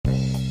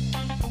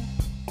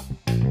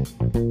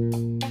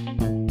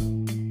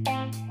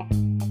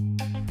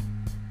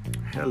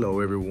Hello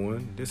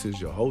everyone, this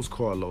is your host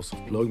Carlos of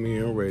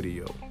Pmi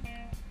Radio.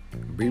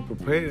 Be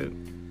prepared,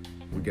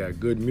 we got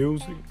good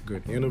music,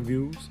 good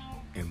interviews,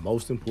 and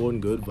most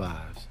important, good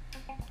vibes.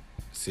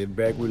 Sit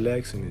back,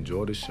 relax, and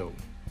enjoy the show.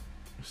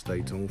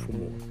 Stay tuned for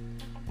more.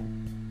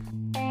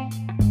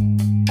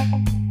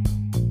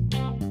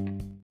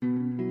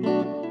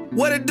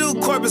 What it do,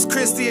 Corpus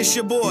Christi? It's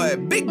your boy,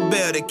 Big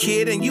Bell the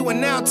Kid, and you are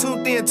now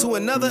tuned in to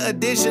another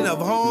edition of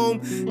Home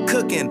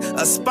Cooking,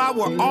 a spot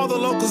where all the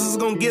locals is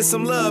gonna get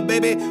some love,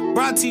 baby.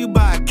 Brought to you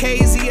by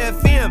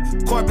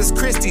KZFM, Corpus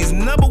Christi's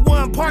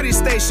 #1 party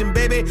station,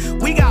 baby.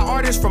 We got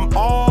artists from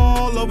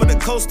all over the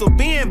coastal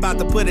bend about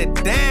to put it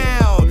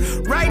down.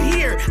 Right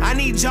here, I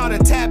need y'all to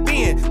tap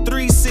in,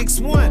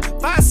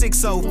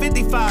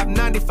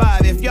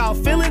 361-560-5595. If y'all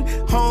feeling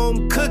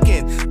home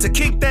cooking. To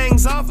kick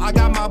things off, I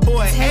got my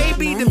boy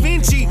A.B. Da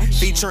Vinci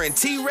featuring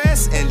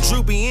T-Rest and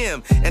Droopy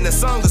M. And the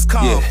song is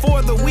called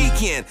For the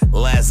Weekend.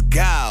 Let's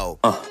go.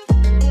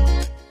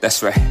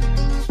 That's right.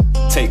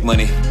 Take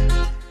Money,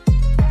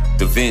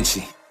 Da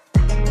Vinci,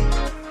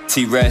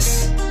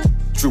 T-Rest,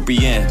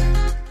 Droopy M.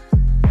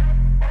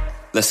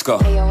 Let's go.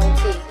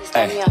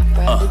 Hey,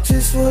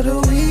 Just for the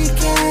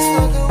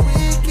weekend,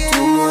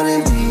 do more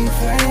than be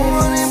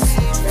friends.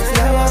 Let's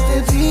dive off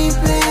the deep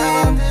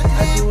end. I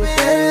do it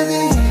better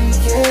than he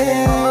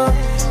can.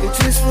 It's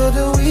just for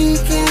the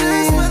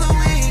weekend,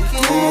 do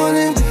more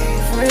than be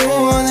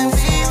friends.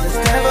 Let's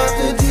dive off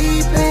the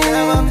deep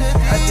end. I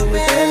do it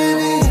better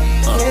than he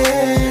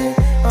can.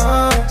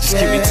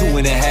 just give me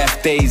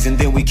 2.5 days and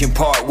then we can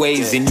part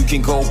ways. And you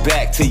can go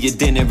back to your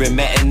dinner and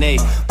matinee.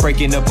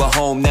 Breaking up a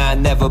home, now I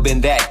never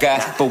been that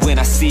guy. But when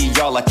I see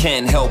y'all, I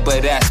can't help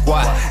but ask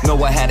why.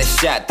 Know I had a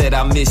shot that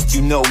I missed,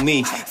 you know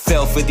me.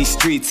 Fell for these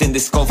streets in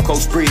this Gulf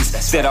Coast breeze.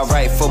 Said I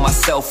write for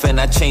myself and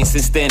I changed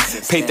since then.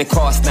 Paid the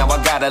cost, now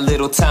I got a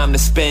little time to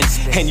spend.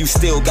 And you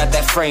still got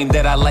that frame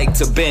that I like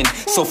to bend.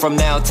 So from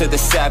now to the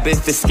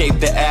Sabbath, escape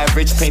the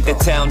average. Paint the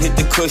town, hit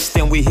the cush,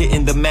 then we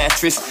hitting the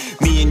mattress.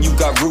 Me and you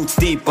got roots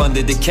deep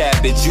under the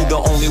cabbage. You the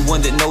only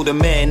one that know the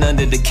man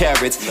under the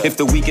carrots. If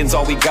the weekend's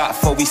all we got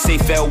before we say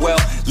farewell,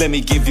 let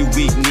me give you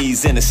weak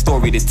knees and a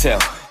story to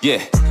tell.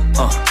 Yeah,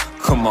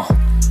 come on.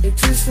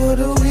 It's just for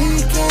the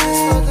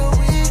weekend,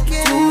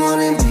 do more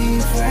than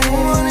be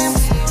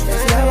friends.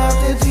 Let's dive off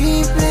the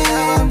deep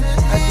end. I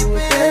do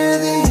it better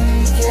than he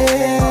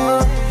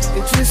can.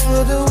 It's just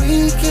for the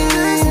weekend,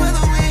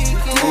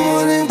 do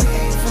more than be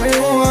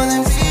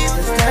friends.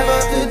 Let's dive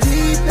off the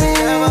deep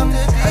end. I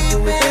do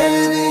it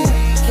better than he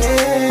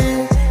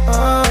can.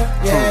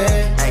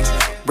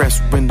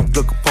 Rest in the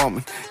look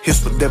apartment.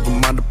 Here's whatever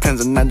mine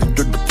depends on the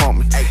dirt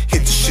department.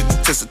 Hit the shit to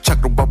test the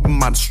chocolate up in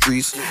my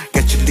streets.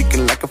 Got you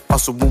leaking like a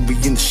faucet when we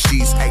in the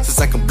sheets. Since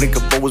I can blink,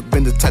 I've always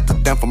been the type to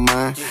down for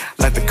mine.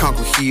 Like the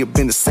conquer here,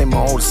 been the same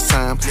all this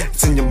time.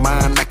 It's in your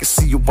mind, I can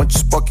see you want your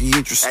sparky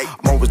interest.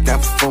 I'm always down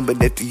for fun,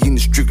 but at the end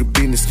it's strictly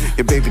business.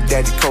 Your baby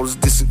daddy calls us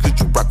distant cause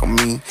you rock on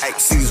me.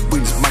 See this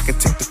weakness, I can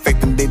take the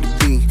fake and they the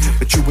bean.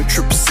 But you ain't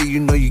trippin', see, you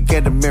know you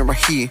get a mirror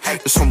here.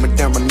 Just hold me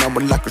down right now,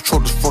 but like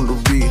controllers from the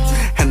rear.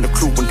 Had the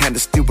crew and had to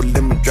steal, but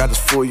let me drive this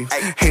for you.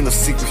 Ain't no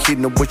secret here,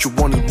 know what you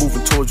want is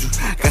moving towards you.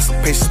 Got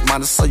some patience,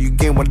 mind, I saw you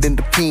gain one in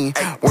the pen.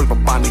 Worry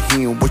about body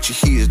here and what you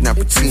hear is not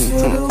pretend.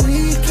 For the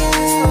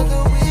weekend,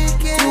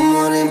 do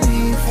more than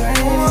be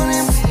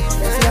friends.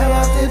 Let's dive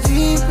off the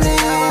deep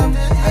end. I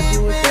do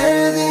it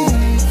better than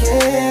he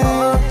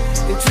can.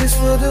 It's just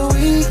for the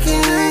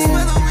weekend,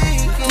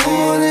 do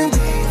more than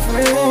be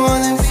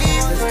friends.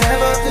 Let's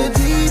dive off the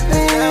deep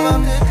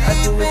end. I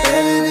do it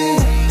better than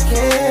he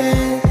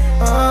can.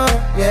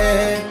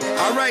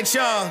 Alright,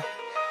 y'all.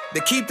 To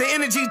keep the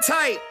energy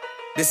tight,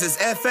 this is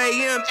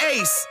FAM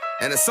Ace,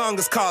 and the song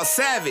is called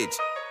Savage.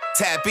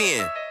 Tap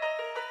in.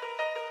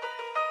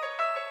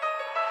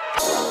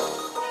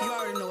 You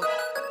already know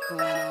what's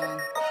going on.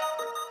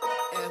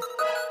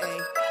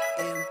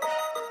 FAM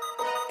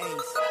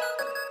Ace.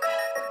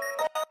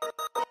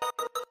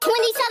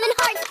 27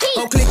 hearts beat.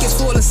 Whole clique is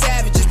full of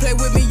savages. Play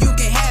with me, you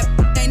can have it.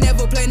 Ain't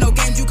never play no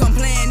games, you come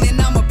playing, and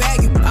I'ma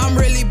bag you. I'm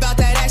really about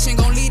that action,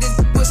 gon' lead it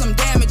with some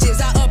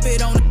damages. I up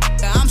it on the.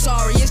 I'm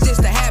sorry, it's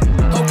just a habit.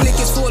 Whole clique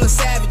is full of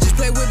savages.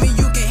 Play with me,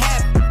 you can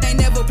have it. Ain't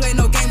never play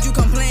no games, you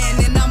come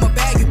playing, and I'ma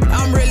bag you.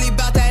 I'm really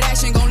about that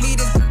action, gon' lead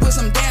it with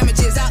some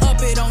damages. I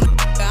up it on the.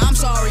 I'm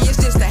sorry, it's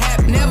just a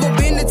habit. Never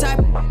been the type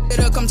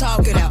that'll come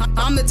talk it out.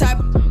 I'm the type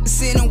to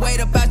sit and wait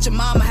up at your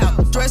mama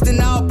house. Dressed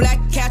in all black,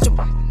 catch a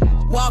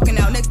walking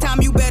out. Next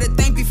time you better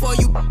think before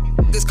you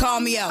just call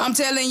me out. I'm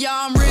telling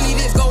y'all I'm really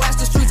this. Go ask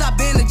the streets, I've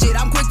been legit.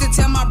 I'm quick to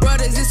tell my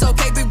brothers it's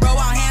okay, big bro,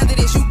 I'll handle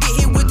this. You get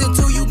hit with the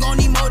two, you gon'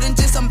 need more than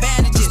just some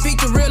bandages. Speak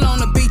the real on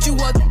the beat, you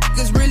what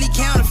is really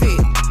counterfeit.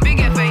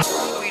 Big FA,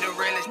 we the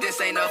realest, this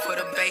ain't up for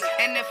the bait.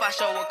 And if I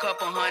show a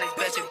couple hundreds,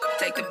 bet you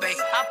take the bait.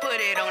 I put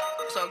it on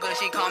so good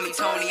she call me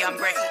Tony, I'm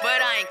great.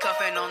 But I ain't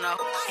cuffing on no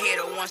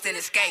hitter once then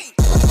escape.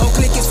 Whole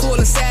clique is full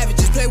of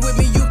savages. Play with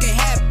me, you can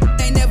have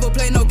it. Ain't never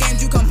play no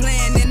games, you come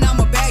playing, and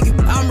I'ma bag you.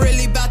 I'm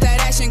really about that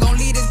action, gon'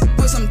 lead us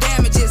with some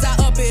damages. I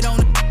up it on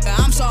the.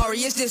 I'm sorry,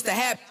 it's just a the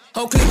habit.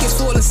 Whole clique is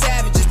full of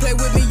savages. Play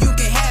with me, you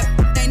can have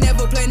it. Ain't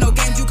never play no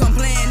games, you come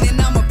playing,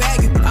 and I'ma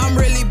bag you. I'm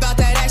really about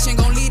that action,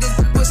 gon' lead it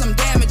with some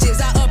damages.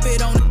 I up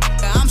it on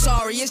I'm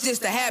sorry, it's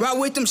just a habit. Ride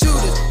with them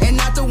shooters, and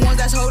not the ones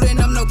that's holding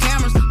up no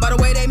cameras. By the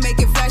way they make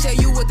it flash, yeah,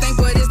 you would think,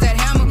 but it's that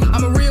hammer.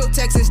 I'm a real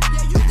Texas,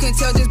 you can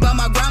tell just by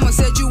my grandma.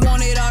 Said you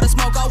wanted all the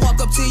smoke, I walk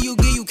up to you,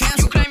 give you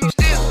cancer. You claim you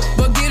still,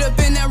 but get up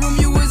in that room,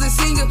 you was a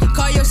singer.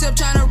 Call yourself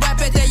tryna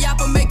rap at that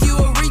yappa, make you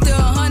Aretha.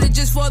 100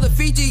 just for the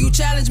feature, you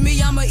challenge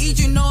me, I'ma eat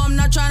you. No, I'm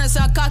not tryna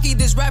sound cocky,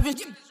 this rapping,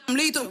 I'm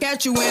lethal.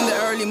 Catch you in the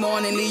early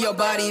morning, leave your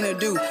body in a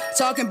dew.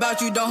 Talking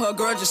about you don't hurt,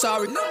 girl, just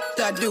sorry,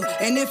 I do.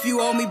 And if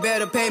you owe me,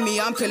 better pay me,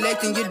 I'm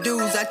collecting your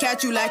dues. I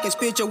catch you like and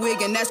spit your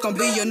wig, and that's gonna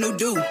be your new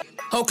dude.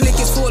 Whole clique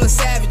is full of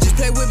savages,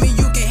 play with me,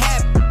 you can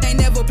have it. Ain't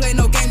never play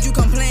no games, you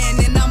come playing,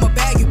 and I'ma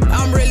bag you.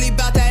 I'm really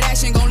about that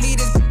action, gon' lead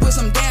it with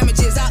some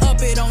damages. I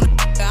up it on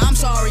I'm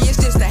sorry, it's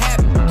just a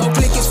habit. Whole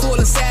clique is full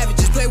of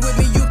savages, play with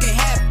me, you can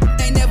have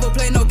it. Ain't never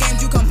play no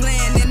games, you come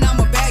playing, and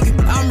I'ma bag you.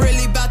 I'm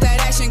really about that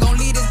action, gon'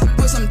 lead it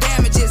with some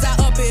damages. I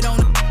up it on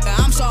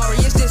I'm sorry,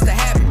 it's just a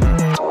habit.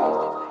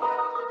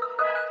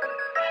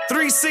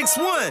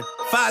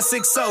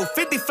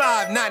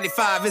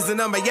 361-560-5595 is the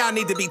number y'all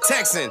need to be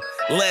texting.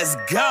 Let's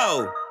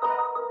go.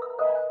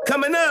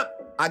 Coming up,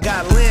 I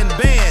got Lynn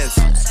Bands,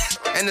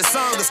 and the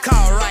song is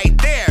called Right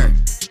There.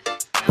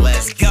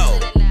 Let's go.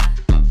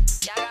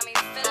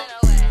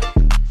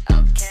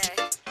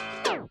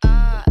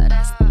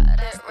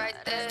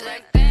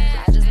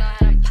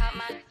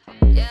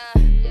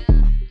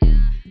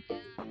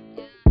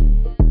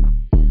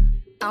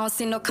 I don't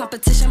see no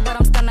competition, but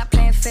I'm still not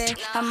playing fair.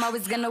 I'm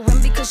always gonna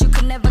win because you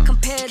could never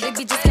compare. They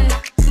be just gonna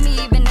me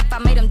even if I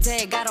made them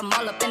dead. Got them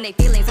all up in their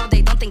feelings, oh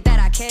they don't think that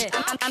I care.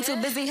 I'm too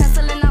busy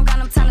hustling, I've got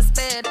them time to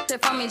spare.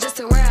 Shit for me just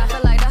to wear, I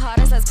feel like the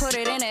hardest, let's put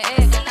it in the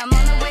air. I'm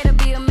on the way to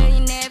be a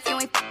millionaire. If you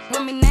ain't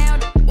with me now,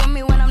 with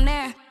me when I'm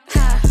there.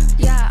 Ha,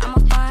 yeah, I'm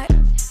a fight.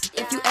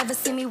 If you ever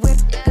see me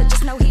with good,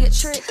 just know he a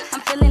trick.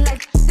 I'm feeling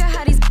like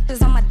how these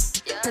bitches on my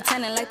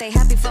pretending like they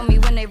happy for me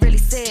when they really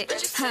sick.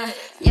 Huh,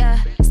 yeah,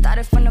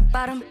 started from the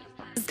bottom.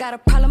 Just got a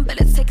problem,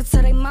 better take it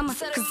to they mama.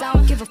 Cause I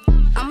don't give a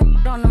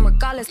I'ma on them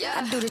regardless.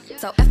 I do this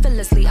so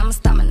effortlessly, I'ma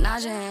stop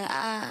menaging.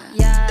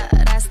 Yeah,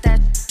 that's that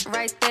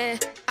right there.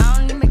 I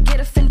don't even get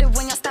offended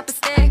when y'all stop and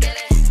stare.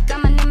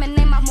 Got my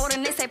name out more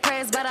than they say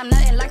prayers, but I'm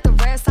nothing like the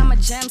rest, I'm a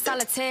gem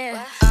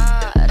solitaire.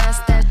 That's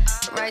that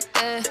right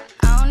there.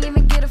 I don't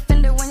even get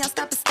offended when y'all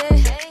stop and stare.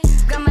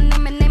 Got my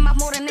name out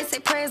more than they say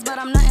prayers, but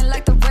I'm nothing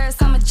like the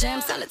rest, I'm a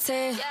gem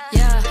solitaire.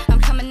 Yeah, I'm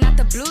coming out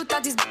the blue,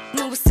 thought these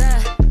knew what's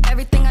up.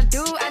 Everything I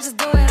do, I just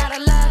do it out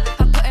of love.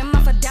 I'm putting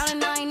my foot down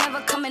and I ain't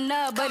never coming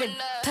up, but it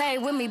play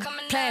with me,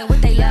 playing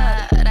with they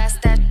love. That's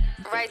that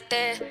right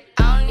there.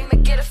 I don't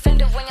even get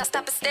offended when y'all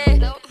stop and stare.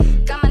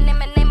 Got my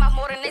name out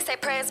more than they say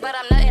prayers, but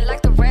I'm nothing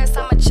like the rest,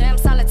 I'm a gem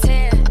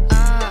solitaire.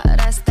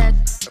 That's that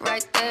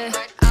right there.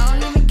 I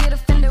don't even get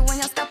offended when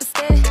y'all stop and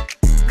stare.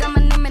 Got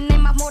my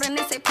name out more than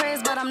they say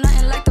prayers, but I'm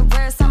nothing like the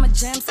rest, I'm a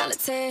gem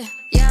solitaire.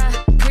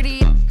 Yeah,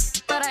 pretty,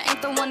 but I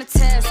ain't the one to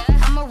test.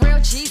 I'm a real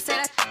G, say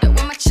that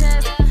with my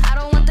chest. I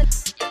don't want the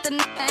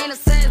ain't a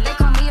sense. They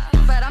call me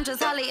but I'm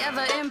just hardly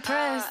ever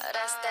impressed.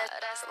 That's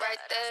right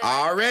there.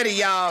 Already,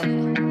 y'all.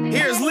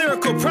 Here's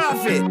Lyrical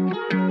Prophet,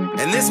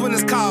 and this one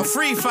is called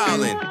Free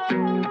Fallin'.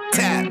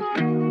 Tap.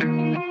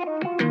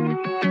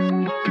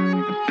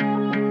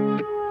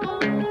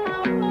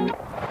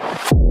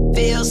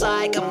 Feels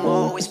like I'm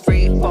always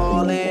free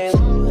falling.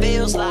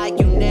 Feels like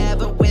you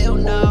never will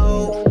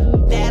know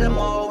that I'm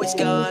always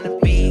gonna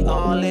be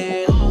all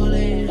in, all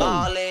in,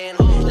 all in.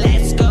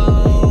 Let's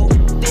go.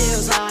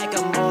 Feels like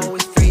I'm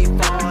always free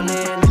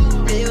falling.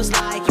 Feels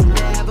like you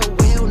never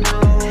will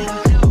know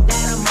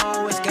that I'm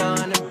always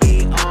gonna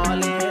be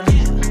all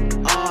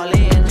in, all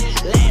in.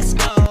 Let's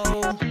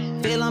go.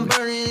 Feel I'm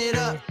burning it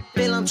up.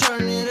 Feel I'm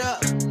turning it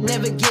up.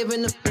 Never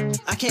giving up.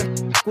 I can't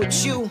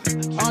with you.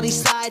 All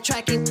these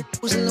sidetracking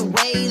was in the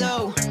way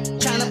though.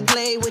 Tryna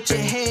play with your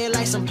hair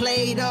like some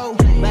Play-Doh.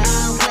 But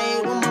I don't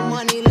play with my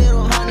money,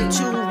 little honey.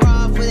 Too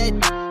raw for that.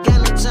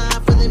 Got no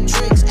time for them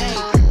tricks, ayy.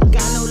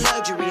 Got no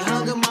luxury,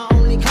 hunger my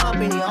only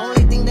company.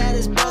 Only thing that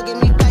is bugging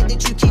me, fact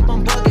that you keep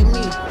on bugging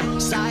me.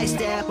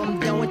 Sidestep, I'm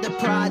done with the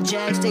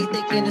projects. They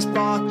thinking it's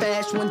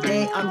far-fetched, one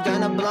day I'm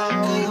gonna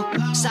blow.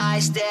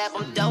 Sidestep,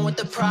 I'm done with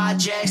the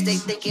projects. They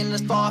thinking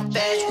it's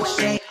far-fetched, one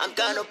day I'm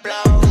gonna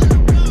blow.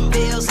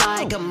 Feels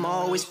like I'm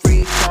always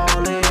free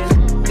falling.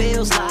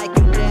 Feels like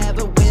you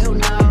never will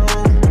know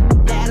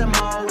that I'm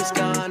always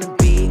gonna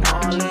be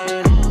all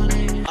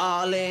in,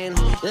 all in.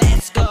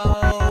 Let's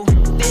go.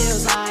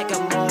 Feels like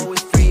I'm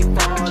always free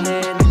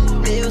falling.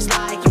 Feels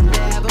like you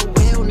never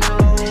will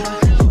know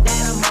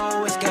that I'm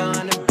always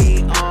gonna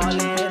be all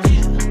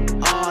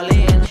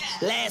in,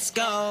 let's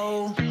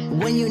go.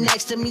 When you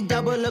next to me,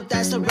 double up,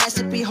 that's the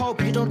recipe.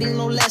 Hope you don't think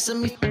no less of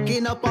me.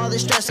 Fucking up all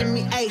this stress in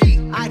me,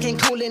 ayy. I can't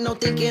cool it, no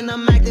thinking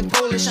I'm acting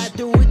foolish. I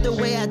do it the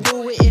way I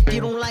do it. If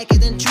you don't like it,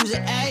 then choose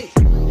it, ayy.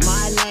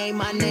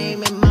 My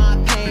name, and my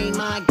pain.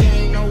 My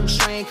game, no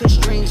strain, cause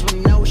strings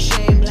with no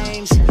shame.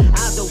 Lames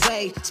out the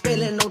way,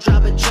 spilling no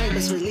drop of drink.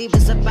 Let's relieve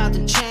us about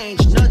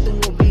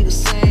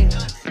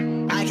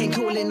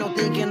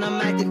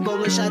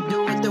I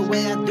do it the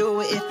way I do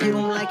it. If you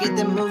don't like it,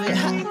 then move it.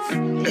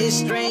 Ha. It's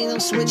strange, I'm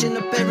switching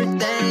up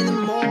everything. The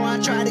more I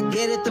try to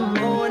get it, the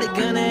more they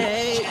gonna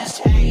hate.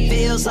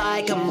 Feels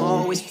like I'm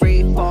always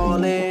free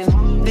falling.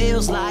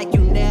 Feels like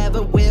you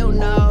never will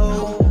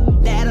know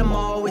that I'm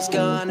always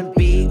gonna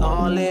be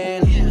all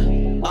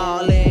in,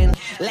 all in.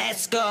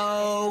 Let's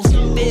go.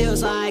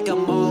 Feels like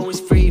I'm always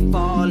free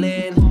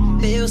falling.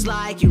 Feels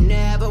like you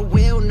never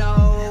will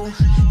know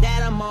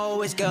that I'm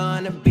always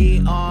gonna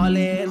be all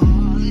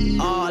in,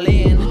 all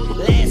in.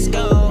 Let's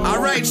go.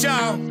 All right,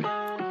 y'all.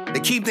 To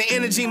keep the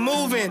energy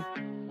moving,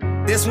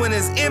 this one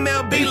is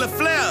MLB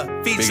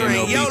LaFleur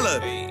featuring Yola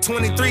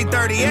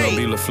 2338.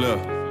 MLB LaFleur.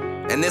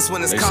 And this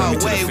one is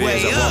called Way,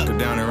 Way I Up. walked her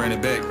down and ran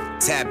it back.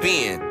 Tap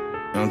in. You know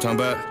what I'm talking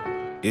about?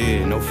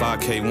 Yeah, no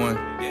 5K1.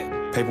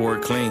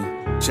 Paperwork clean.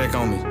 Check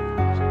on me.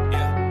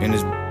 And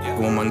this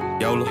on my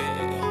Yola.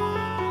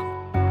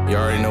 You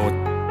already know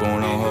what's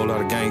going on. Whole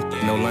lot of gang,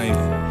 no lane.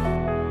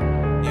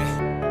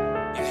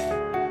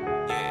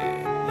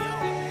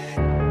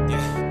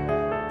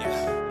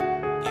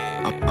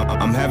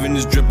 I'm having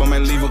this drip, I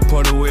might leave a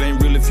puddle. It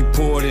ain't real if you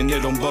pour it and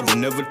it don't bubble.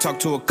 Never talk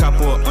to a cop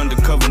or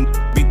undercover.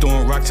 Be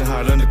throwing rocks and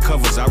hide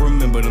undercovers. I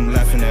remember them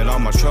laughing at all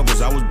my troubles.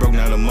 I was broke,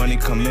 now the money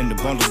come in the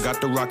bundles.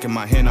 Got the rock in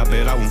my hand, I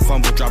bet I won't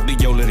fumble. Drop the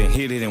Yola, then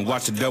hit it and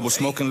watch it double.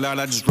 Smoking loud,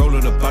 I just roll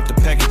it up out the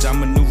package. I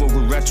maneuver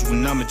with ratchets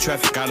when I'm in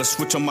traffic. Got a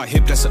switch on my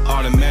hip, that's an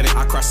automatic.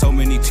 I cried so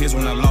many tears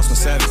when I lost my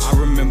savage. I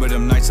remember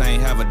them nights I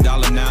ain't have a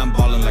dollar. Now I'm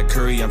ballin' like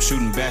Curry, I'm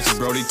shooting baskets.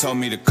 Brody told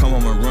me to come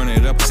home and run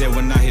it up. Said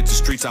when I hit the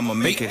streets, I'ma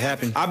make it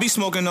happen. I be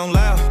smoking on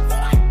loud,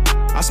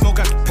 I smoke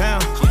out the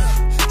pound,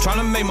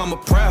 tryna make mama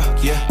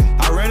proud, yeah.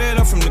 I ran it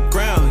up from the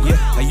ground, yeah.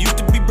 I used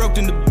to be broke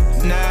in the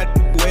night,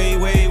 way,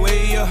 way,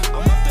 way up.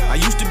 I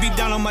used to be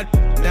down on my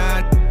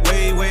night,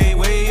 way, way,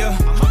 way up.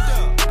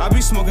 I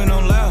be smoking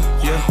on loud,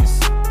 yeah.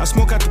 I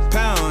smoke out the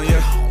pound,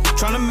 yeah.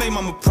 Tryna make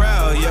mama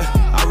proud, yeah.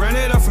 I ran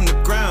it up from the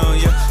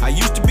ground, yeah. I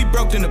used to be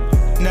broke in the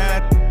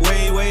night,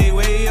 way, way,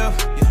 way up.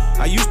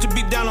 I used to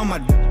be down on my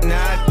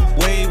night,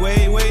 way,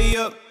 way, way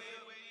up.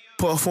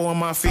 Put 4 in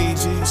my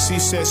Fiji. She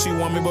said she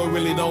want me, but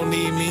really don't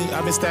need me.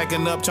 I've been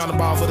stacking up, trying to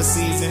ball for the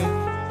season.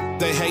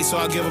 They hate, so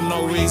I give them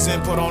no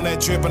reason. Put on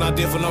that drip and I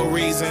did for no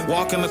reason.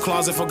 Walk in the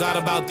closet, forgot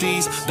about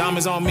these.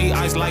 Diamonds on me,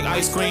 ice like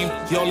ice cream.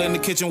 Yola in the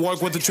kitchen,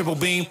 work with the triple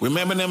beam.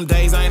 Remember them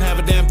days, I ain't have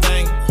a damn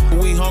thing.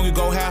 We hungry,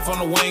 go half on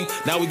the wing.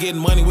 Now we getting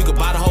money, we could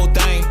buy the whole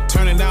thing.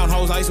 Turning down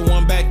hoes, I used to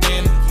one back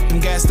then. Them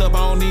gassed up,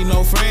 I don't need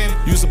no friend.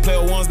 Used to play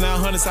with ones, now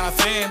 100-side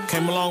fan.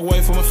 Came a long way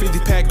from a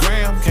 50-pack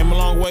gram. Came a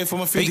long way from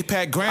a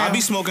 50-pack gram. I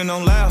be smoking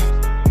on loud,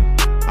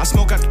 I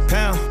smoke out the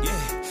pound,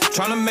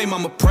 tryna make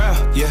mama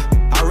proud, yeah.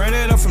 I ran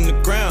it up from the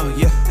ground,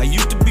 yeah. I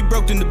used to be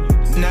broke in the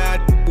night,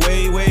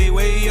 way, way,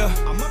 way up.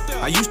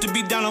 I used to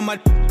be down on my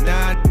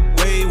night,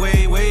 way,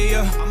 way, way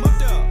up.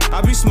 I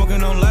be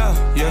smoking on loud,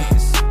 yeah.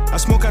 I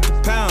smoke out the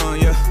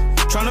pound, yeah.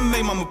 Tryna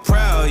make mama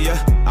proud,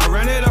 yeah. I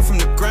ran it up from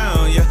the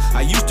ground, yeah.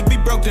 I used to be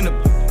broke in the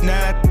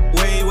night,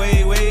 way,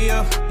 way, way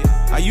up.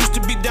 I used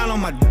to be down on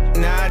my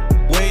night,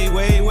 way,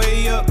 way,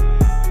 way up.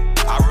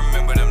 I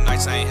remember them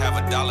nights I ain't have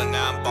a dollar.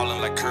 Now I'm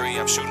ballin' like Curry,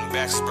 I'm shooting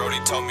baskets. Brody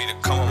told me to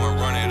come home and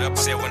run it up.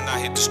 Said when I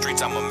hit the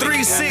streets, I'ma make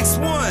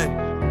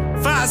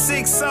 361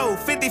 560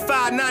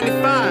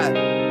 5595.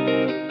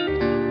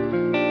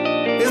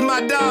 It's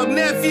my dog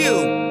nephew,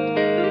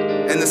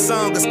 and the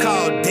song is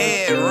called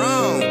Dead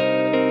Wrong.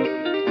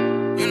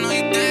 You know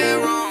you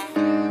dead wrong.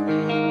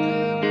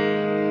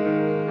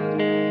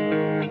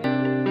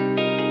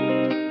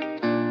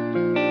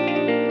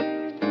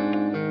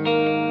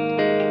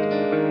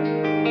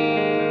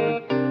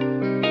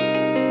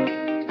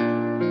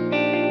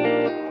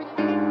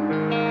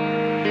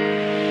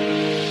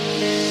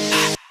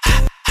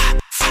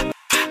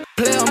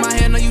 Play on my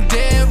hand, know you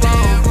dead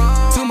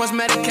wrong. Too much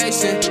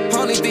medication,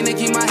 only thing that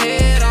keep my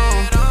head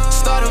on.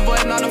 Start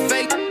avoiding all the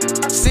fake,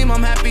 seem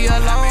I'm happy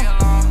alone.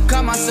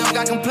 Caught myself,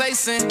 got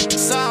complacent,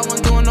 saw I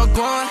wasn't doing no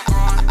going.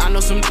 I know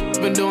some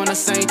been doing the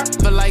same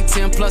for like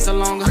 10 plus or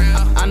longer.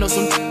 I know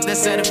some that's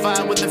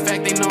satisfied with the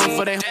fact they known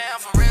for their.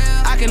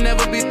 I can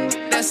never be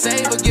that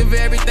safe, but give her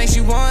everything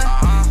she want.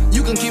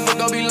 You can keep her,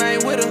 go be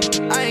lame with her.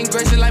 I ain't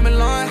gracious like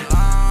Milan.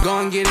 Go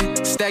and get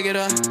it, stack it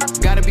up.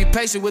 Gotta be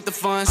patient with the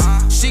funds.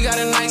 She got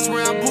a nice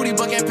round booty,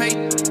 but can't pay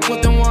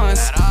with them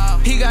ones.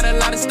 He got a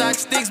lot of stock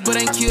sticks, but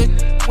ain't killed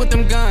with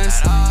them guns.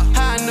 How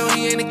I know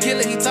he ain't a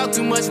killer, he talk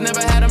too much, never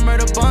had a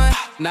murder bun.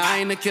 Nah, I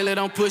ain't a killer,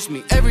 don't push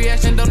me. Every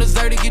action don't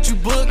deserve to get you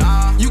booked.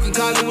 You can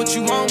call it what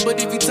you want, but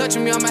if you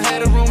touching me, I'ma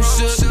have the room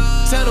shook.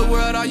 Tell the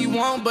world all you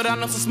want, but I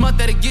know some smut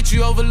that'll get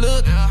you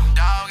overlooked.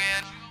 Dog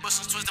and but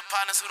some twisted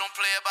partners who don't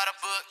play by the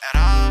book at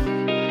all.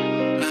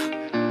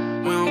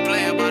 We don't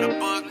play by the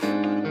book.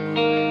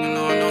 You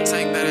know I don't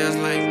take that as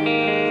like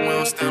we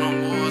don't stand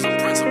on rules or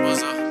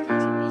principles or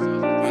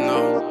you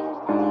know.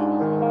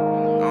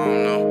 I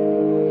don't know.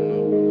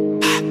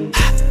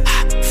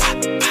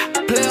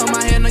 Play on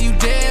my hand, know you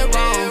dead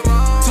wrong.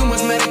 Too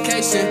much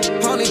medication,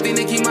 only thing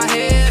that keep my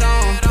head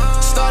on.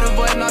 Start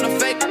avoiding all the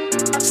fake,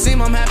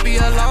 seem I'm happy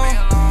alone.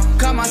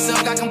 Caught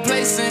myself, got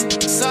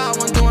complacent, saw I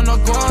wasn't doing no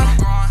going.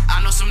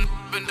 I know some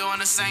been been doing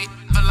the same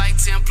for like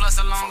 10 plus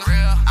or longer.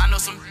 I know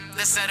some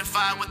that's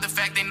satisfied with the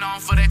fact they known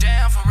for that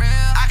jam for real.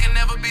 I can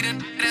never be the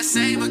that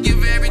say but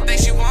give her everything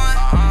she want.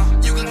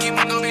 You can keep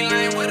her, go be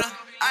lame with her.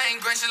 I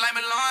ain't gracious like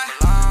Milan.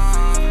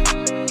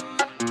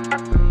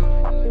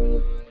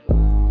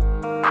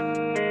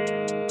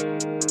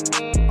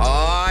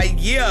 Oh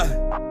yeah.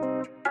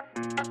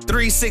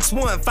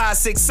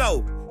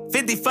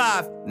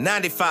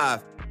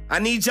 361-560-5595. I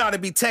need y'all to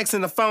be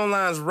texting the phone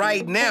lines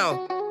right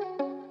now.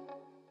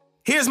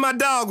 Here's my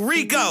dog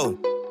Rico,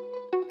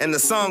 and the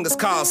song is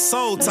called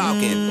Soul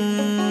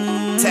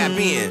Talking. Tap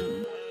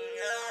in.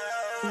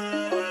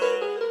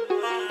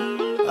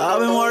 I've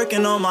been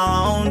working on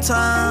my own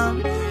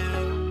time,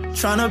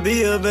 tryna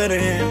be a better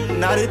him.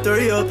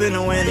 93 up in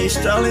the wind. These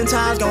struggling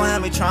times gon'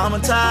 have me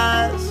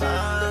traumatized.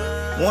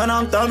 When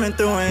I'm thumbing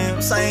through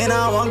him, saying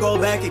I won't go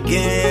back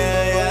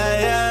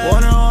again.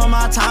 Wondering when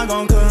my time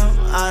gon' come.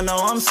 I know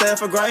I'm set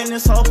for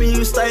greatness, hoping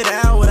you stay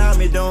down without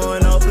me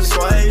doing no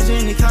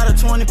persuasion. He caught a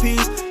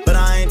 20-piece, but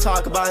I ain't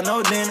talk about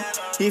no dinner.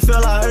 He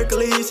feel like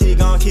Hercules, he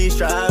gon' keep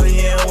striving,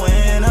 he a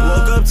winner.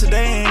 Woke up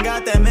today and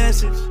got that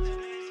message.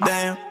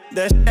 Damn,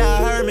 that shit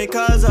I heard me,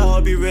 cause I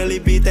hope you really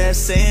beat that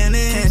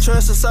sinning. Can't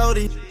trust a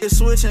soda, it's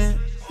switching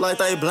like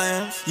they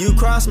blame. You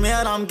cross me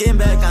out, I'm getting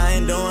back, I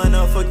ain't doing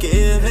no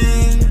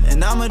forgiving.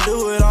 And I'ma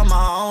do it on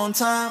my own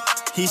time.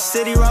 He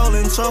city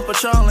rolling, truck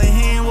patrolling,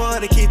 he ain't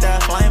worried to keep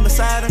that flame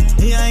beside him.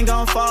 He ain't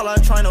gon' fall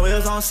like trainer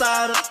wheels on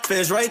cider.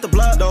 Fish rate the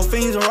blood, though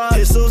fiends and rock.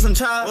 His Susan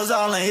child was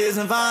all in his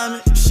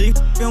environment. She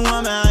f***ing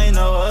woman, I ain't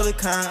no other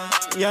kind.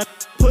 Yeah,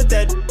 put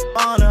that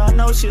on her, I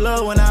know she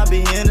love when I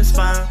be in the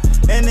spine.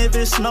 And if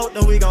it's smoke,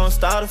 then we gon'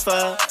 start a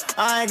fire.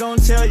 I ain't gon'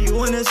 tell you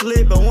when it's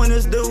lit, but when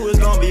it's due, it's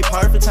gon' be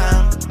perfect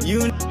time.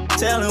 You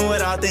telling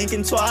without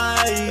thinking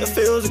twice. It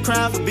feels a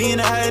crime for being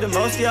a hater.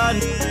 Most of y'all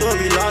will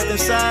be locked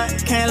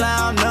inside. Can't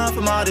lie, I'm none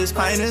from all this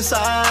pain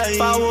inside.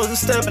 If I wasn't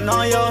stepping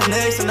on your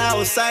necks, and I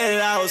would say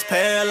that I was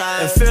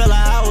paralyzed. And feel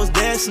like I was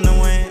destined to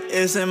win.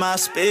 It's in my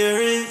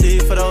spirit.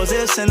 Deep for those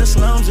that's in the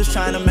slums, just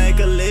trying to make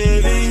a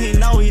living. He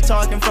know he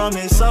talking from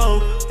his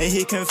soul, and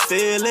he can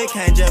feel it.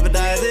 Can't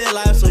jeopardize his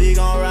life, so he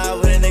gon' ride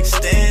with an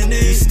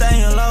extended. He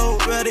staying low,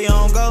 ready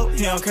on go.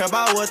 He don't care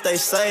about what they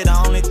say. The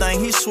only thing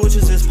he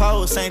switches his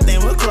pose. Same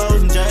thing with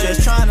clothes and jails.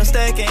 Just trying to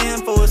stack it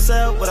in for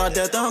himself without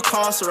death and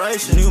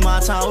incarceration. Knew my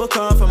time would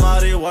come from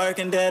all the work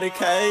and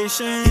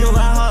dedication. He gon'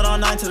 grind hard all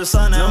night to the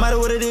sun. No matter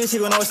what it is, he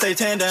gon' always stay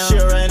 10 down. She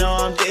already know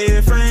I'm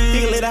different. He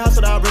can leave the house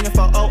without bringing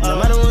for no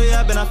matter where we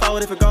at, been I fought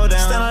with if it go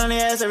down. Stand on the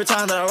ass every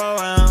time that I roll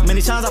around.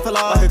 Many times I feel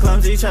like a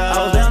clumsy child.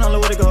 I was down on the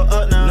way to go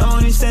up now.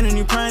 Knowing you standing,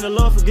 you praying the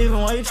Lord forgive him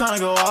while you trying to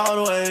go all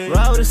the way.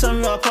 Ride with the sun,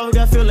 you got probably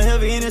got feeling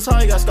heavy in his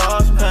heart, you got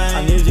scars from pain.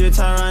 I need you to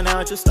turn right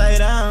now, just stay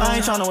down. I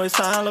ain't trying to waste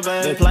time, little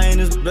baby. They playing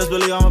this, best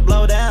believe I'ma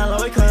blow down.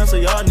 Love it come, so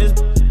y'all this.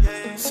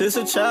 Since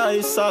a child,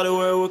 he saw the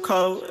world was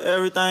cold.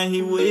 Everything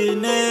he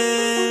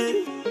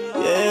witnessed,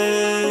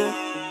 yeah.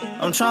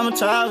 I'm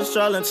traumatized,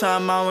 struggling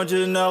time, mama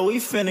just know we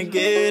finna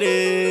get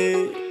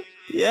it.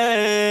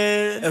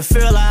 Yeah, and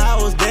feel like I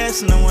was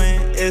destined to win.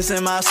 It's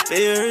in my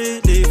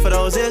spirit. Deep for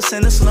those that's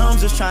in the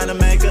slums, just trying to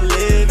make a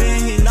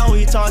living. He know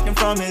he talking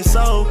from his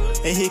soul,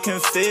 and he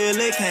can feel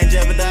it. Can't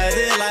jeopardize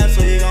his life,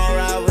 so he gon'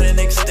 ride with an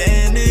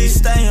extended. He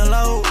staying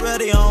low,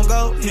 ready on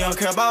go. He don't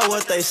care about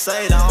what they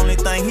say. The only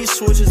thing he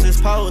switches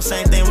his pose.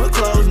 Same thing with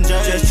clothes and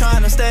jails. Just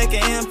trying to stack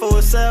it in for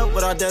himself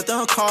without death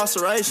and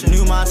incarceration.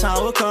 Knew my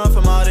time would come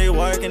from all the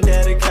work and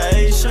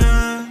dedication.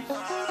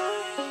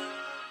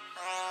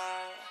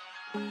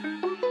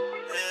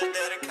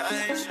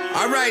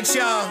 Alright,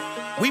 y'all.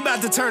 We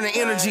about to turn the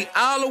energy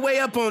all the way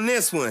up on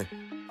this one.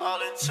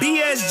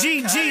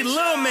 BSGG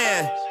Lil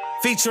Man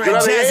featuring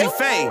Jazzy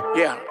Faye.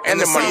 Yeah, and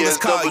the song is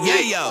called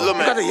Yayo. Lil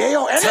Man. Got the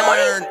Yayo and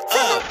Turn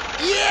up.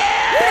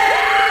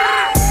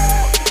 Yeah!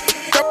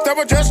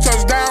 Double just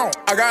touchdown.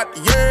 I got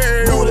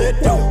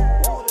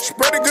Yayo.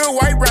 Spread a good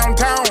white round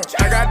town.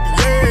 I got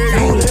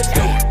Yayo.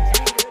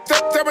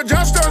 Double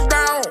just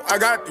touchdown. I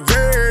got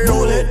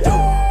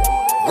Yayo.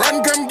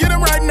 Run, come get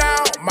him right now.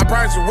 My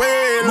price is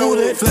way low.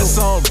 Flex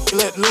on,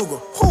 let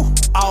Luger.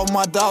 All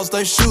my dogs,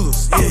 they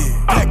shooters.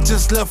 Yeah. Pack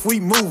just left, we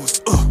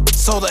movers.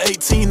 Sold the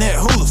 18 at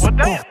Hooters.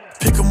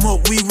 Pick 'em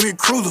up, we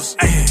recruiters.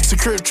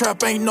 Security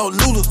trap ain't no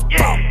looters.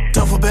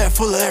 Duffel bag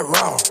full of that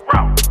raw.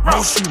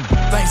 Most shooting,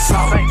 thanks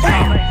solid.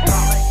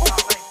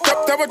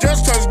 Double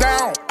just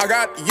touchdown. I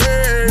got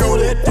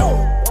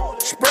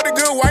Spread a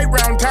good white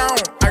round town.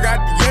 I got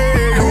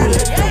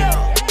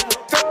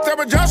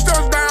Double just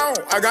touchdown.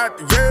 I got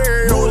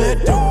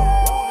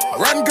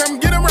Run, come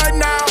get him right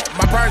now.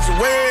 My price is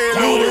way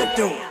low.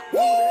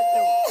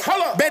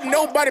 Hold up. Bet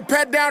nobody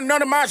pat down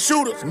none of my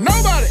shooters.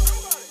 Nobody.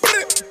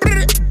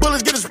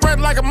 Bullets get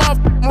spread like a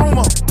motherfucking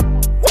rumor.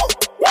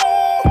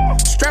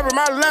 Strap in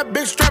my lap,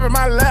 big strap in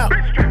my lap.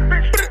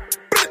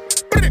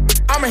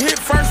 I'ma hit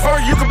first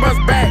before you can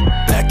bust back.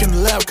 Back in the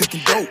lab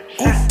cooking dope.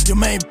 Your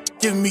main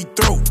giving me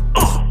throat.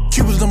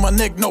 Cubans on my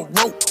neck, no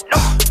rope.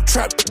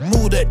 Trap,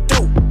 move that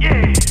dope.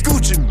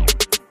 Gucci,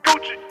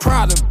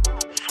 Prada,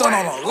 stun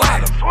on a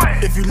lot of.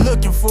 If you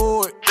looking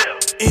for it,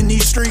 in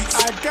these streets.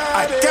 I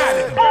got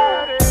it.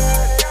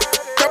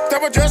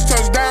 Double just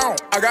touched down.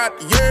 I got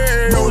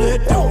yeah. Roll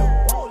it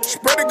down.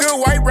 Spread a good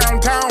white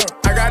round town.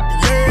 I got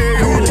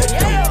yeah. Roll it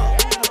down.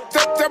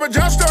 Double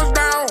just touched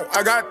down.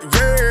 I got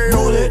yeah.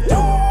 Roll it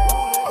down.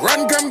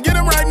 Run, come get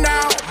him right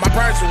now. My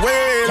price is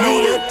way low.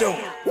 Roll it down.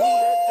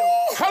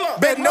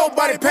 Bet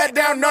nobody pat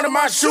down none of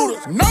my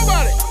shooters.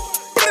 Nobody.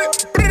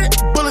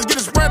 Bullets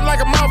getting spread like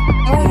a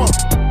motherfucking rumor.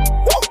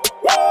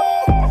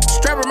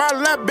 Strap in my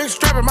lap, big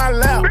strap in my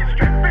lap.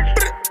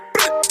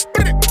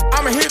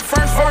 I'ma hit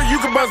first before you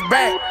can bust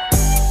back.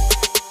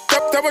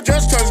 Double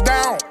just touched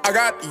down. I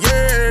got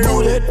yeah.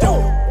 Roll it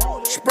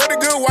down. Spread a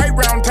good white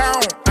round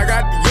town. I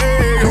got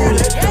yeah. Roll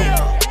it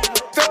down.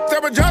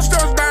 Double just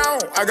touched down.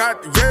 I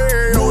got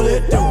yeah. Roll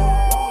it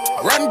down.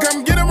 Run,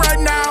 come get him right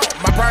now.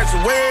 My price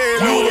is way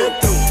low.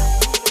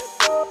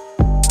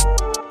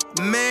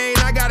 Man,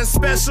 I got a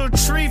special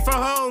treat for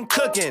home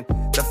cooking.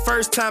 The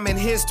first time in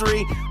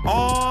history,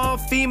 all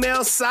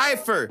female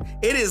cypher.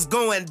 It is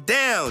going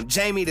down.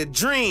 Jamie the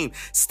Dream,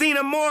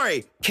 Stina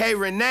Mori, K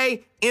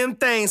Renee, M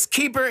Things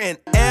Keeper, and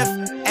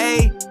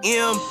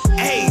FAM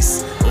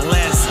Ace.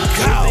 Let's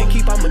go.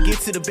 Keep, I'ma get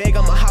to the bag,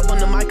 I'ma hop on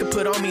the mic and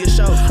put on me a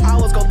show. I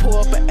was gonna pull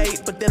up an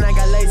 8, but then I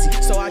got lazy,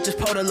 so I just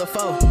pulled a little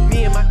 4.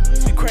 Me and my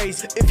be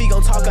crazy. If he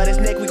gon' talk out his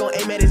neck, we gon'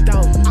 aim at his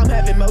dome. I'm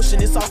having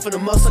motion, it's off for the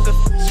muscle,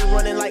 shit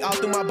running like all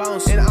through my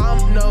bones. And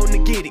I'm known to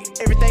get it.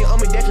 Everything on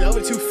me definitely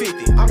over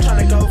 250. I'm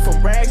tryna go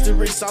from rags to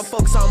rich, so I'm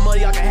focused on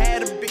money. I can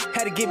have a bit.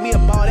 Had to get me a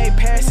ball, they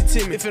pass it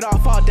to me. If it all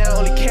fall down,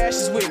 only cash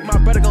is with me. My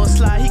brother gon'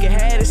 slide, he can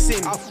have it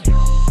send me.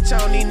 I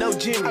don't need no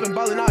Jimmy. I been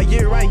ballin' all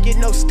year, I ain't getting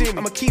no stim.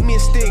 I'ma keep me a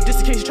stick just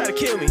in case you try to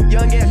kill me.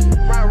 Young ass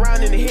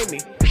round and it hit me.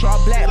 Draw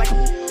black like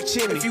a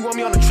chimney. If you want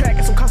me on the track,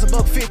 it's some cost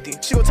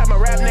 $150. She gon' type my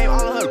rap name all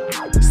on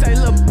her. Say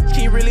little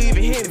can you really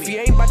even hit me? If you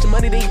ain't about your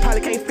money, then you probably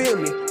can't feel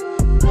me.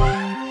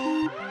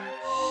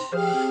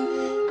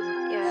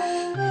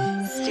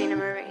 Yeah, Stina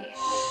Marie,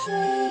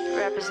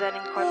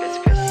 representing Corpus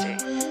Christi.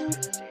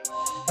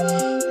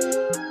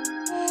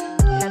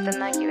 Nothing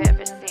like you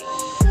ever seen.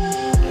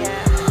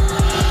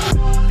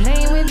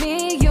 Playing with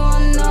me, you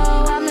don't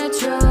know I'm the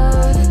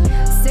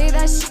truth. Say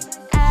that shit,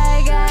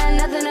 I got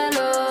nothing to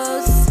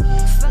lose.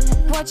 Fuck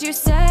what you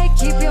say,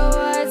 keep your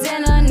words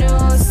in a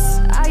noose.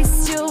 I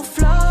still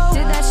flow,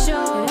 did that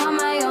show on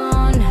my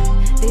own.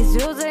 These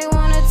dudes they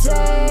wanna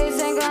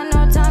taste, ain't got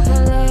no time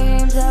for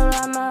lames. I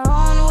ride my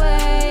own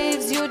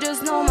waves, you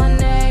just know my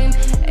name.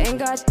 Ain't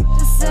got shit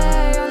to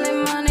say,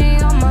 only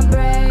money on my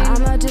brain.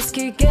 I'ma just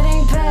keep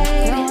getting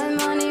paid, throwing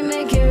money,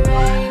 make it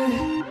rain.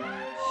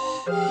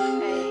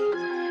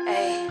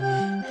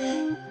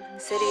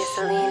 City of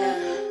Selena,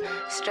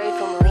 straight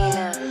from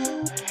Molina.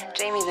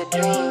 Jamie the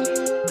Dream,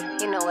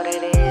 you know what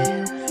it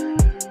is.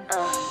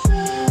 Yeah.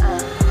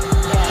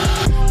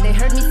 They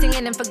heard me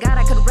singing and forgot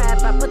I could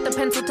rap. I put the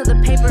pencil to the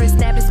paper and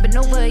snap. It's been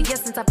over a year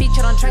since I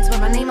featured on tracks with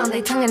my name on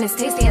their tongue and it's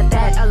tasty at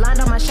that. Aligned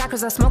on my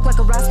chakras, I smoke like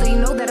a Rasta. You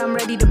know that I'm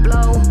ready to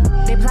blow.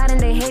 They plotting,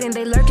 they hating,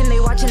 they lurking, they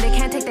watching. They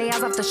can't take their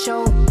eyes off the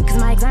show. Cause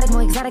my exotic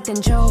more exotic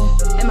than Joe.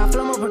 And my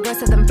flow more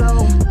progressive than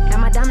flow.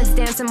 And my diamonds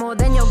dancing more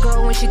than your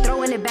girl when she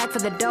throwing it back for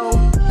the dough.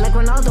 Like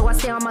Ronaldo, I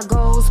stay on my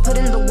goals. Put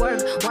in the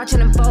work, watching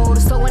them fold.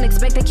 So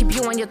unexpected, keep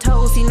you on your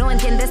toes. Si no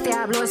entiendes, te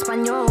hablo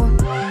español.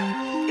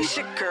 It's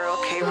your girl,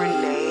 K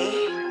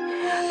Renee.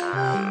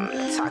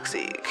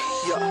 Toxic.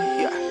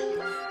 Yeah.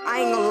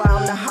 I ain't gonna lie,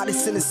 I'm the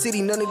hottest in the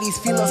city. None of these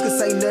females can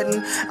say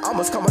nothing. I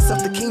almost call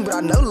myself the king, but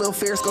I know Lil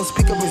Fair's gonna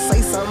speak up and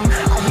say something.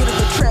 I hit up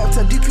the trap,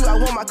 tell DQ I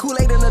want my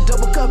Kool-Aid in a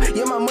double cup.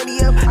 Yeah, my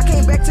money up. I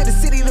came back to the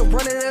city to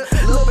run it up.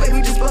 Little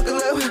baby, just buckle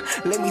up.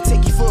 Let me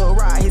take you for a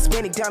ride.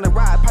 Hispanic down the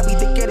ride. Probably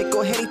think at it,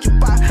 go ahead and you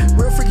buy.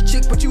 Real freaky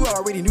chick, but you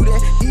already knew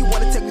that. He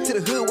wanna take me to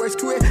the hood where it's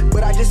cool at.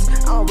 But I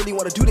don't really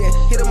wanna do that.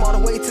 Hit him all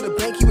the way to the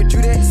bank, he would do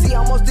that. See,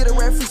 I almost did a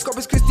rap free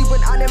Corpus Christi, but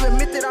I never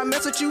admit that I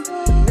mess with you.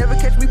 Never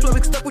catch me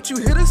public stuck with you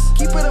hitters.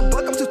 Keep it a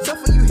buck, I'm too tough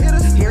for you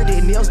hitters. Hair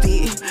did, nails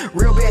did.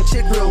 Real bad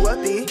chick, real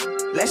wealthy.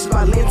 Lashes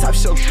by Lynn top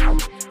show.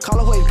 Call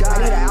a wave guy, I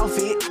need an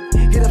outfit.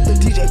 Hit up the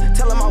DJ,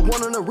 tell him I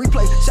want on the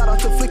replay. Shout out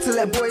to Flick till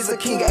that boy is a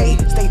king. Ayy,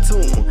 stay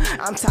tuned,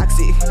 I'm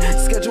toxic.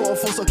 Schedule on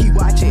full, so keep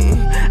watching.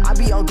 I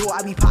be on go,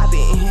 I be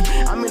popping.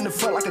 I'm in the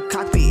front like a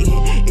cockpit.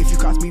 If you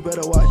cross me,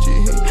 better watch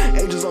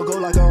it. Angels on go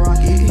like a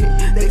rocket.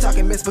 They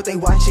talking mess, but they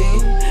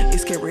watching.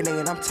 It's K Renee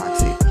and I'm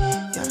toxic.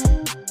 Yeah.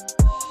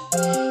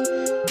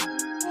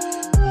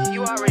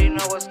 You already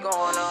know what's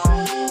going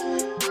on.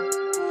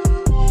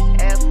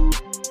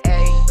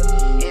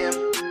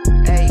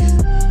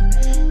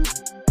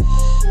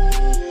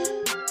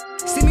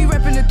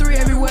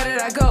 Everywhere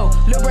that I go,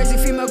 Lil Brazy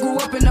female grew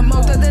up in the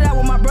mo. Thought that I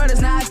with my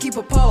brothers, now I keep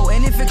a pole.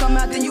 And if it come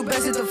out, then you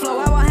best hit the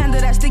flow. How I handle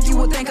that stick, you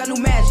would think I knew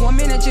magic. 1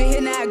 minute you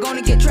hit, now I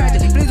gonna get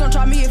tragic. Please don't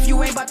try me if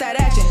you ain't about that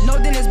action. No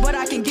dentist, but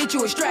I can get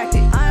you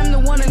extracted. I am the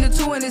one and the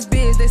two in this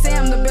biz. They say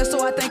I'm the best,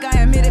 so I think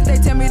I admit. If they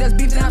tell me that's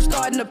beef, then I'm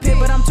starting to pit.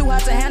 But I'm too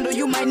hot to handle,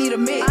 you might need a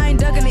mitt. I ain't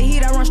ducking the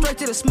heat, I run straight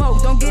to the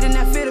smoke. Don't get in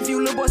that fit if you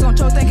little boys gon'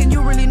 choke. Thinking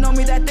you really know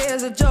me, that there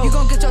is a joke. You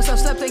gon' get yourself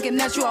slept thinking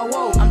that you are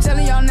woke. I'm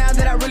telling y'all now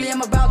that I really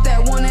am about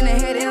that. One in the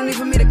head, ain't no need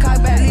for me to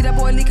cock back. Leave that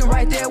boy leaking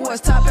right there. where's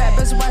top at?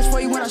 Best watch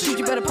for you when I shoot,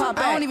 you better pop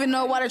at. I don't even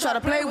know why they try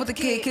to play with the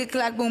kid. Click,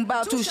 clack, boom,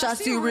 bow, 2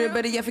 shots to your rear.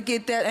 Better yet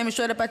forget that. Aiming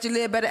straight up at your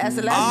lid. Better ask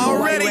the last.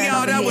 Already,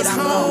 y'all, that was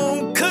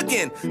Home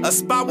Cooking, a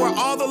spot where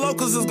all the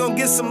locals is gonna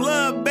get some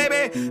love,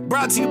 baby.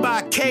 Brought to you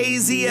by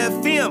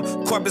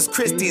KZFM, Corpus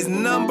Christi's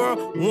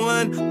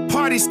 #1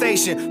 party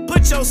station.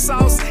 Put your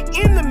sauce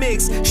in the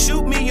mix.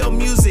 Shoot me your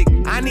music.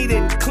 I need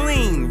it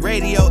clean.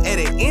 Radio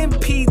edit,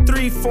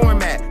 MP3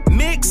 format.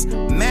 Mix,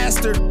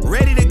 mastered,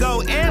 ready to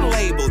go, and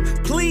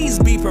labeled. Please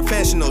be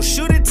professional.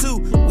 Shoot it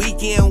to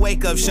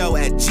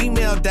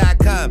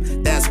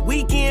weekendwakeupshow@gmail.com. That's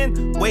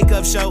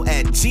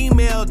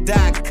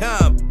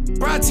weekendwakeupshow@gmail.com.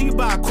 Brought to you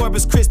by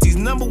Corpus Christi's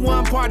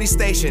 #1 party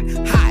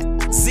station, Hot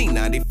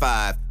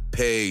Z95.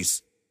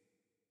 Peace.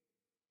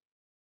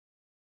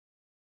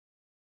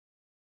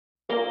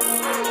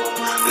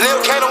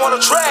 Lil Kano on the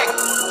track.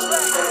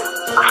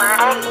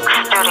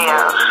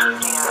 Studios.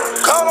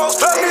 Carlos,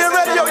 plug me in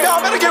radio.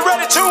 Y'all better get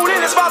ready. Tune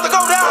in. It's about to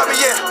go down. Plug me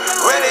in.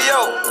 Radio.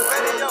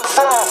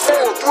 5,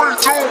 4, 3,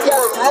 2,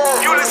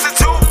 1. You listen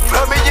to.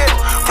 Plug me in.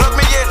 Plug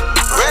me in.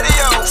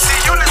 Radio. See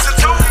you listen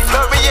to.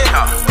 Plug me in.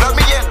 Plug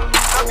me in.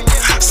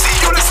 See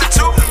you listen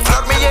to.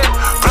 Plug me in.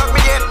 Plug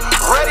me in.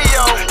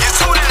 Radio. You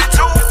tune in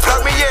to.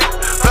 Plug me in.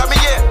 Plug me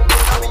in.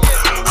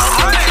 I'm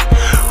running.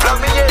 Plug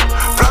me in.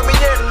 Plug me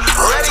in.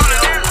 Radio.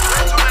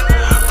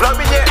 Plug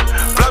me in.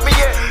 Plug me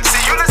in.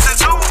 See you listen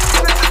to.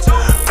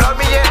 Plug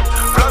me in.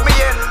 Plug me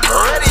in.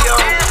 Radio.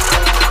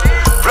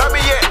 Plug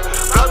me in.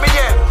 Plug me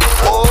in.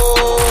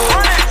 Oh.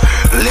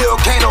 Lil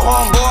Kano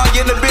homeboy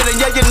in the building.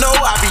 Yeah, you know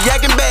I be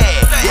acting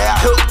bad. Yeah, I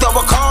hooked up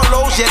a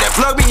Carlos. Yeah, that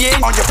plug me in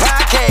on your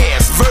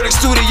podcast. Verdict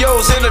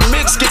Studios in the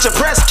mix. Get your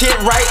press kit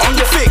right on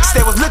your fix.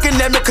 They was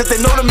looking at me cause they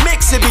know the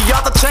mix. It be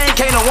off the chain,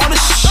 Kano on the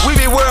We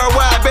be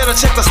worldwide, better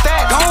check the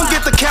stack. Don't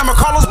get the camera,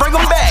 Carlos, bring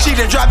them back. She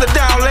done dropped it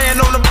down,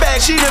 laying on the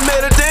back. She done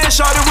made a dance,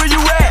 shorty, where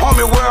you at?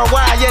 Homie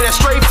worldwide, yeah, that's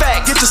straight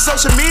fact. Get your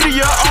social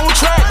media on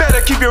track.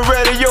 Better keep your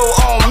radio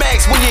on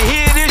max. When you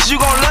hear this, you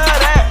gon' love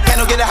that.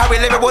 Kano get it how we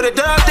live it, what it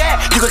does that.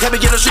 You can come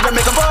and get a street and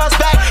make a buzz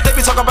back. They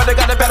be talking about they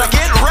gotta better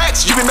get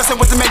racks. You be messing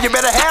with the man, you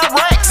better have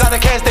racks. Out of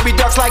cash, they be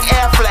ducks like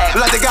air flat.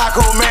 Like the guy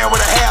called man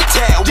with a half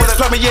tag. With a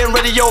plug me in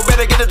radio,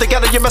 better get it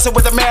together. You're messing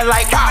with a man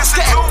like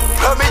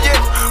plug me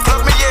in,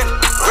 plug me